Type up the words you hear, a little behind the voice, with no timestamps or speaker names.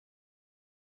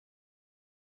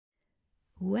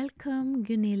Welcome,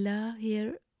 Gunilla,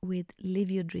 here with Live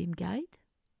Your Dream Guide.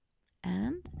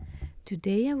 And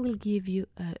today I will give you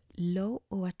a law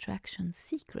of attraction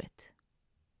secret.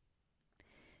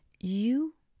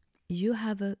 You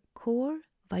have a core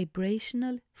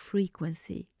vibrational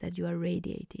frequency that you are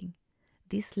radiating.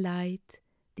 This light,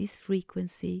 this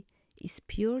frequency is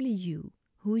purely you,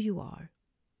 who you are.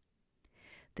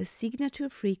 The signature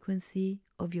frequency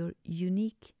of your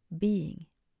unique being.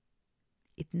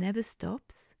 It never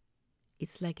stops.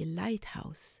 It's like a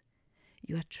lighthouse.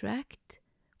 You attract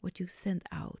what you send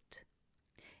out.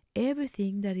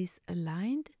 Everything that is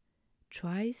aligned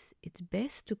tries its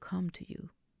best to come to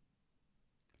you.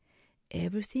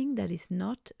 Everything that is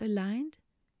not aligned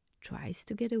tries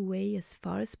to get away as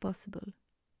far as possible.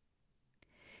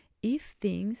 If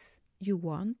things you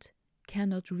want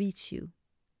cannot reach you,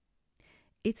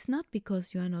 it's not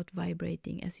because you are not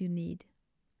vibrating as you need.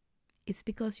 It's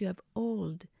because you have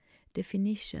old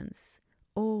definitions,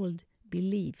 old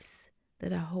beliefs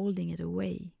that are holding it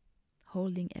away,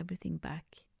 holding everything back.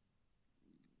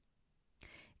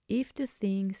 If the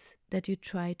things that you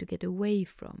try to get away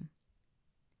from,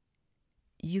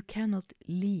 you cannot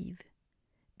leave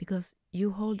because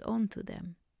you hold on to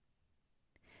them.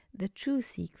 The true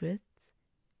secret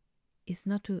is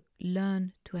not to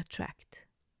learn to attract.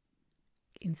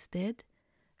 Instead,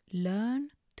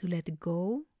 learn to let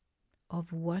go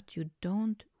of what you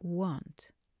don't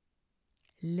want.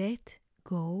 Let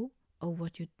go of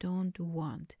what you don't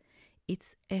want.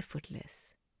 It's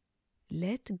effortless.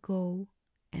 Let go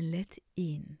and let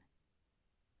in.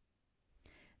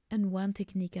 And one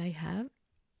technique I have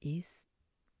is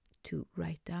to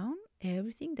write down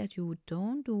everything that you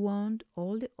don't want,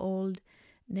 all the old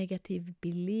negative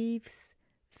beliefs,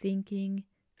 thinking,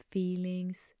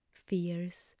 feelings,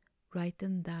 fears. Write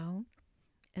them down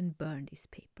and burn this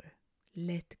paper.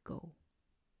 Let go.